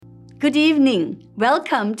Good evening.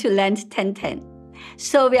 Welcome to Lent 10:10.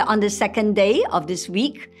 So we are on the second day of this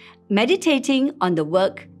week, meditating on the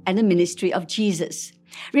work and the ministry of Jesus.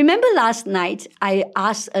 Remember last night, I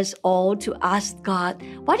asked us all to ask God,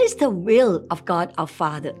 what is the will of God our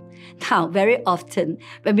Father? Now, very often,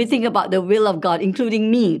 when we think about the will of God, including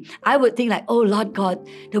me, I would think like, oh Lord God,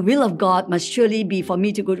 the will of God must surely be for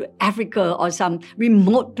me to go to Africa or some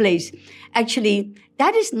remote place. Actually,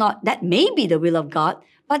 that may be the will of God,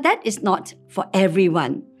 but that is not for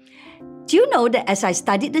everyone. Do you know that as I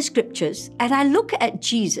studied the scriptures and I look at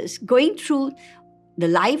Jesus going through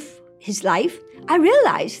his life, I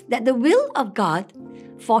realized that the will of God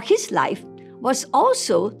for his life was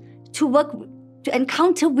also to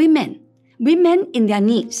encounter women in their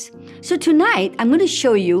needs. So tonight, I'm going to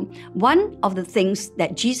show you one of the things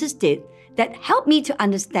that Jesus did that helped me to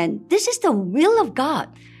understand this is the will of God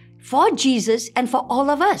for Jesus and for all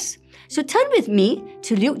of us. So turn with me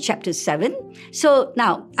to Luke chapter 7. So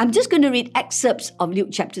now, I'm just going to read excerpts of Luke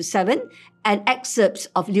chapter 7 and excerpts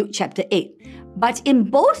of Luke chapter 8. But in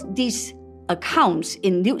both these accounts,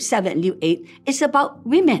 in Luke 7 and Luke 8, it's about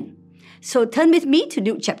women. So turn with me to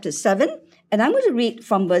Luke chapter 7, and I'm going to read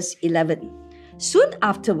from verse 11. Soon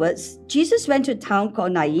afterwards, Jesus went to a town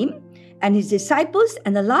called Naim, and his disciples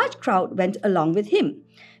and a large crowd went along with him.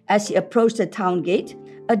 As he approached the town gate,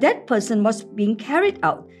 a dead person was being carried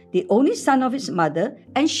out, the only son of his mother,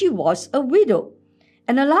 and she was a widow.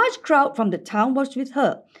 And a large crowd from the town was with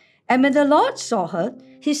her. And when the Lord saw her,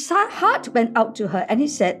 his heart went out to her, and he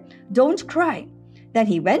said, "Don't cry." Then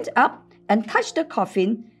he went up and touched the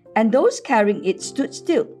coffin, and those carrying it stood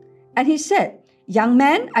still. And he said, "Young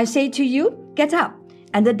man, I say to you, get up."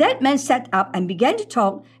 And the dead man sat up and began to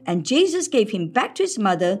talk, and Jesus gave him back to his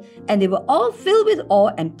mother, and they were all filled with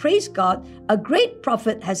awe and praised God. "A great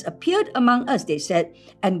prophet has appeared among us," they said,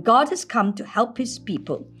 "and God has come to help his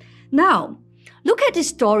people." Now, look at this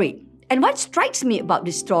story. And what strikes me about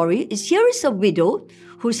this story is here is a widow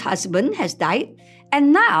whose husband has died,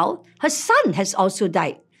 and now her son has also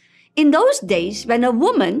died. In those days, when a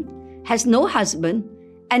woman has no husband,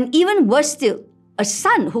 and even worse still, a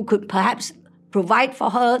son who could perhaps provide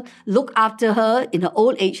for her, look after her in her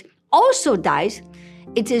old age, also dies,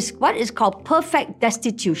 it is what is called perfect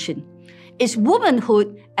destitution. It's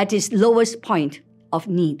womanhood at its lowest point of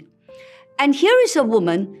need. And here is a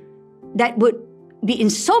woman that would be in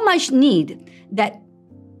so much need that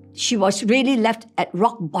she was really left at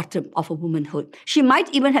rock bottom of her womanhood. She might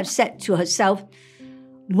even have said to herself,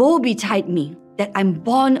 "Woe betide me that I'm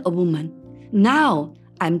born a woman. Now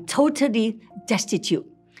I'm totally destitute."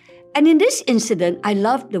 And in this incident, I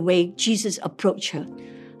love the way Jesus approached her.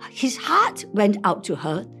 His heart went out to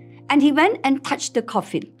her, and he went and touched the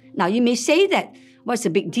coffin. Now, you may say that, what's the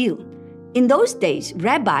big deal? In those days,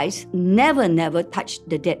 rabbis never touched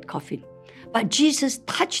the dead coffin. But Jesus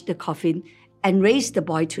touched the coffin and raised the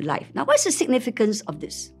boy to life. Now, what's the significance of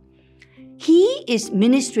this? He is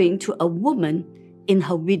ministering to a woman in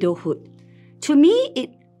her widowhood. To me,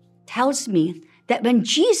 it tells me that when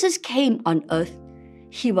Jesus came on earth,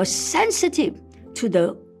 he was sensitive to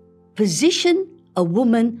the position a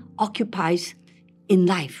woman occupies in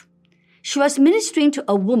life. She was ministering to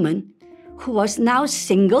a woman who was now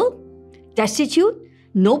single, destitute,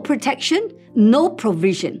 no protection, no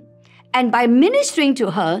provision. And by ministering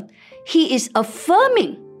to her, he is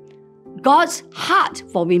affirming God's heart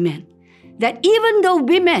for women. That even though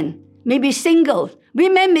women may be single,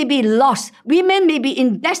 women may be lost, women may be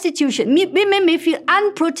in destitution, women may feel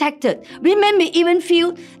unprotected, women may even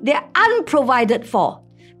feel they're unprovided for,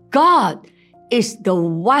 God is the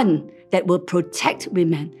one that will protect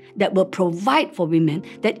women, that will provide for women,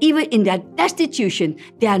 that even in their destitution,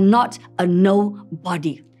 they are not a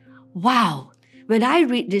nobody. Wow! When I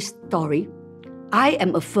read this story, I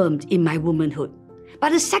am affirmed in my womanhood.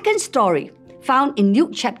 But the second story, found in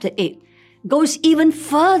Luke chapter 8, goes even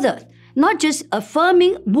further. Not just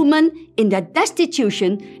affirming women in their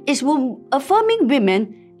destitution, it's affirming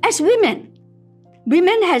women as women.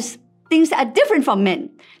 Women has things that are different from men.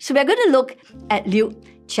 So we're going to look at Luke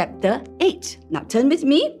chapter 8. Now turn with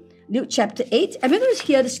me, Luke chapter 8, and we're going to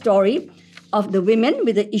hear the story of the women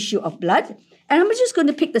with the issue of blood. And I'm just going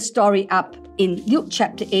to pick the story up in Luke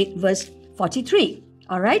chapter 8, verse 43.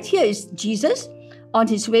 All right, here is Jesus on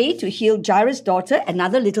his way to heal Jairus' daughter,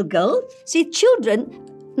 another little girl. See, children,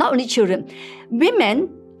 not only children, women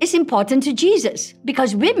is important to Jesus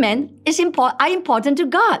because women are important to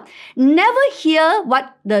God. Never hear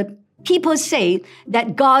what the people say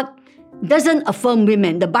that God doesn't affirm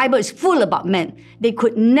women. The Bible is full about men. They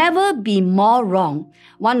could never be more wrong.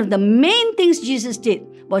 One of the main things Jesus did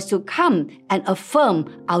was to come and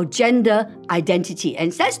affirm our gender identity.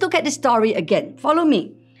 And let's look at the story again. Follow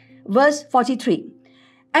me. Verse 43.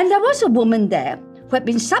 And there was a woman there who had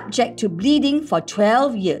been subject to bleeding for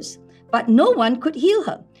 12 years, but no one could heal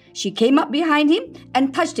her. She came up behind him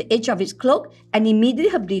and touched the edge of his cloak, and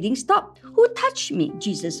immediately her bleeding stopped. Who touched me?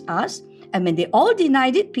 Jesus asked. And when they all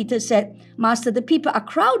denied it, Peter said, Master, the people are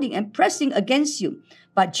crowding and pressing against you.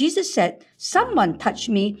 But Jesus said, someone touched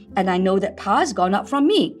me, and I know that power has gone out from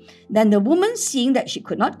me. Then the woman, seeing that she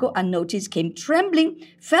could not go unnoticed, came trembling,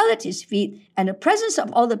 fell at his feet, and in the presence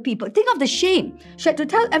of all the people. Think of the shame. She had to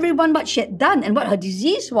tell everyone what she had done and what her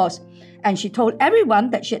disease was. And she told everyone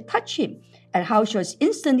that she had touched him and how she was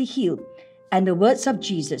instantly healed. And the words of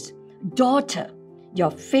Jesus, Daughter,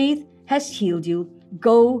 your faith has healed you.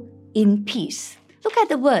 Go in peace. Look at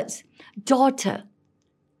the words. Daughter.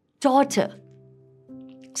 Daughter.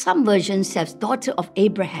 Some versions says daughter of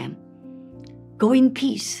Abraham. Go in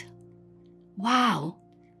peace. Wow.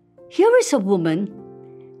 Here is a woman.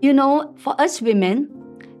 You know, for us women,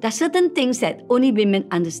 there are certain things that only women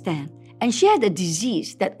understand. And she had a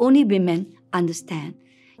disease that only women understand.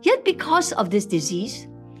 Yet because of this disease,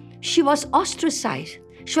 she was ostracized.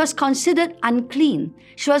 She was considered unclean.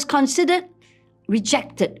 She was considered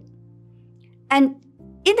rejected. And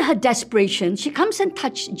in her desperation, she comes and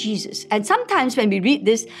touched Jesus. And sometimes when we read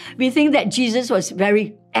this, we think that Jesus was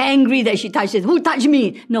very angry that she touched it. Who touched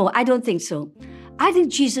me? No, I don't think so. I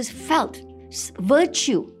think Jesus felt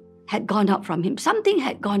virtue had gone out from him. Something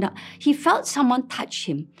had gone out. He felt someone touch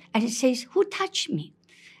him. And he says, who touched me?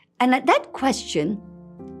 And that question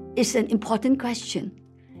is an important question.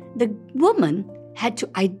 The woman had to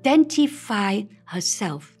identify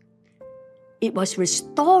herself. It was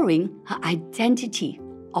restoring her identity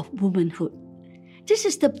of womanhood. This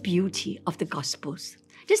is the beauty of the Gospels.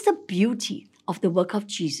 This is the beauty of the work of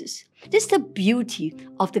Jesus. This is the beauty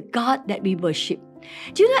of the God that we worship.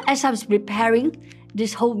 Do you know, as I was preparing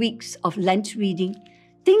this whole weeks of Lent reading,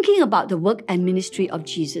 thinking about the work and ministry of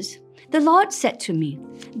Jesus, the Lord said to me,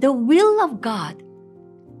 the will of God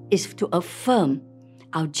is to affirm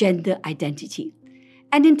our gender identity.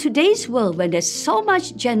 And in today's world, when there's so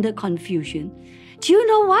much gender confusion, do you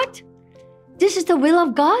know what? This is the will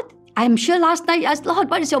of God. I'm sure last night you asked, Lord,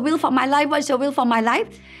 what is your will for my life? What is your will for my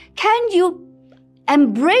life? Can you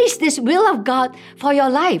embrace this will of God for your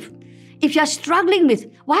life? If you're struggling with,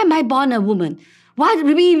 why am I born a woman? Why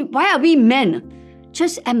are we men?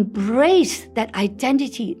 Just embrace that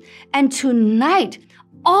identity. And tonight,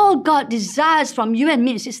 all God desires from you and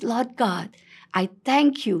me is, Lord God, I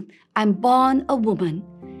thank you. I'm born a woman.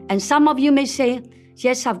 And some of you may say,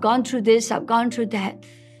 yes, I've gone through this, I've gone through that.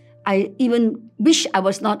 I even wish I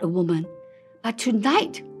was not a woman. But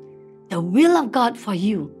tonight, the will of God for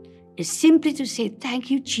you is simply to say,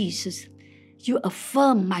 thank you, Jesus. You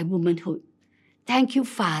affirm my womanhood. Thank you,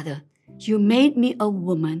 Father. You made me a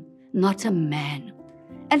woman, not a man.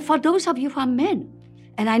 And for those of you who are men,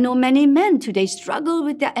 and I know many men today struggle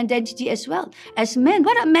with their identity as well. As men,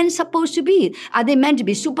 what are men supposed to be? Are they meant to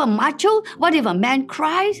be super macho? What if a man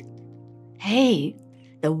cries? Hey,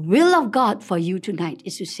 the will of God for you tonight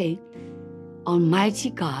is to say,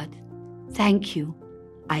 Almighty God, thank you.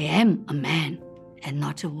 I am a man and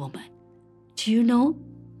not a woman. Do you know,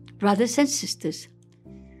 brothers and sisters,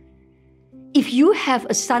 if you have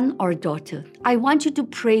a son or a daughter, I want you to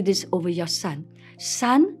pray this over your son.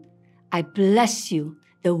 Son, I bless you.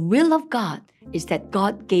 The will of God is that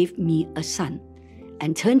God gave me a son.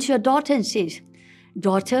 And turn to your daughter and says,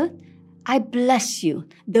 daughter, I bless you.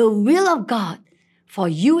 The will of God for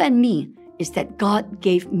you and me is that God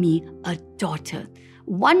gave me a daughter,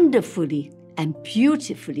 wonderfully and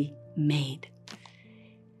beautifully made.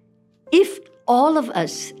 If all of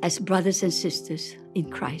us as brothers and sisters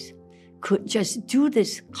in Christ could just do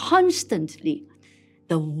this constantly,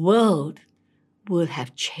 the world will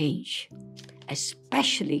have changed,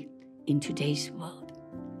 especially in today's world.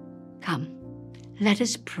 Come, let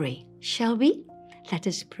us pray, shall we? Let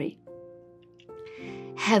us pray.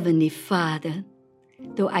 Heavenly Father,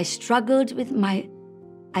 though I struggled with my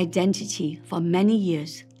identity for many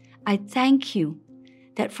years, I thank you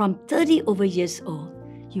that from 30 over years old,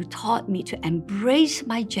 you taught me to embrace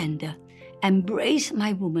my gender, embrace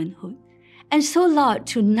my womanhood. And so, Lord,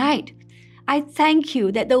 tonight, I thank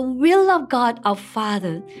you that the will of God our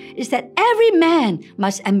Father is that every man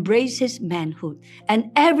must embrace his manhood,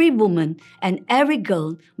 and every woman and every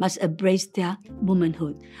girl must embrace their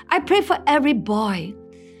womanhood. I pray for every boy,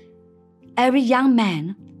 every young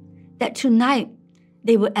man, that tonight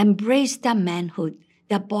they will embrace their manhood,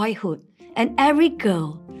 their boyhood, and every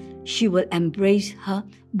girl, she will embrace her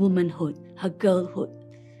womanhood, her girlhood.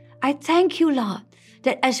 I thank you, Lord,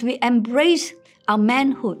 that as we embrace our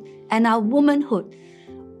manhood and our womanhood,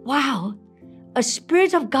 wow, a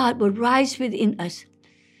Spirit of God will rise within us.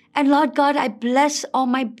 And Lord God, I bless all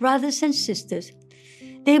my brothers and sisters.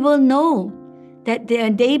 They will know that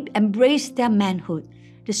they embrace their manhood.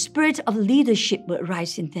 The spirit of leadership will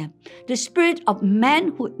rise in them. The spirit of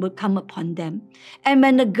manhood will come upon them. And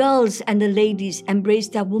when the girls and the ladies embrace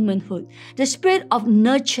their womanhood, the spirit of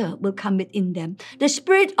nurture will come within them. The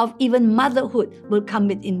spirit of even motherhood will come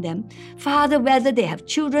within them. Father, whether they have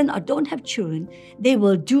children or don't have children, they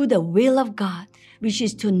will do the will of God, which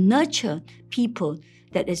is to nurture people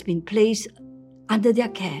that has been placed under their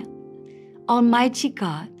care. Almighty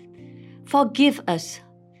God, forgive us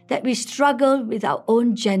that we struggle with our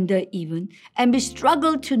own gender even, and we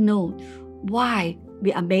struggle to know why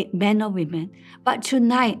we are made men or women. But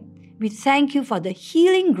tonight, we thank you for the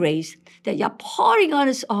healing grace that you're pouring on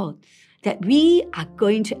us all, that we are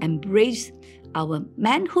going to embrace our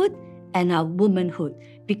manhood and our womanhood,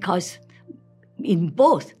 because in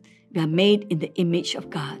both, we are made in the image of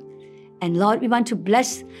God. And Lord, we want to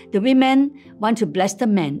bless the women, want to bless the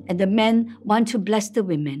men, and the men want to bless the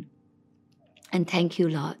women. And thank you,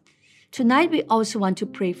 Lord. Tonight, we also want to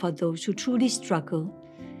pray for those who truly struggle.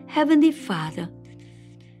 Heavenly Father,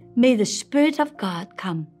 may the Spirit of God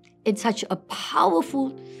come in such a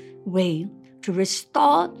powerful way to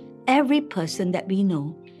restore every person that we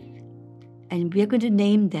know. And we are going to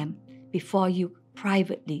name them before you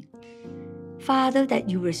privately. Father, that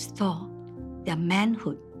you restore their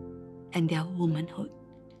manhood and their womanhood.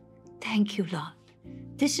 Thank you, Lord.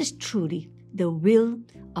 This is truly the will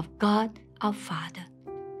of God our Father.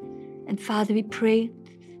 And Father, we pray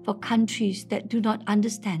for countries that do not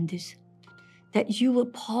understand this, that you will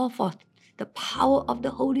pour forth the power of the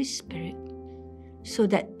Holy Spirit so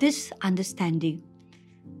that this understanding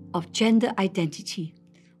of gender identity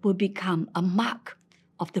will become a mark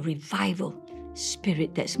of the revival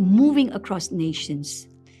spirit that's moving across nations.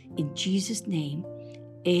 In Jesus' name,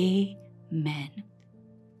 amen.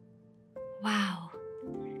 Wow.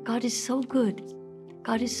 God is so good.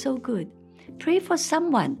 God is so good. Pray for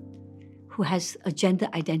someone who has a gender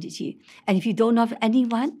identity. And if you don't know of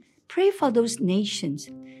anyone, pray for those nations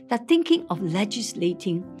that are thinking of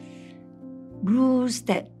legislating rules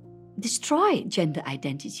that destroy gender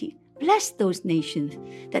identity. Bless those nations,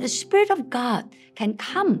 that the Spirit of God can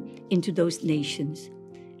come into those nations,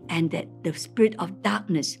 and that the spirit of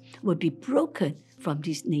darkness will be broken from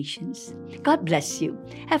these nations. God bless you.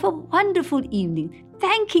 Have a wonderful evening,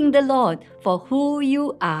 thanking the Lord for who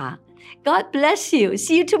you are. God bless you.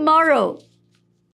 See you tomorrow.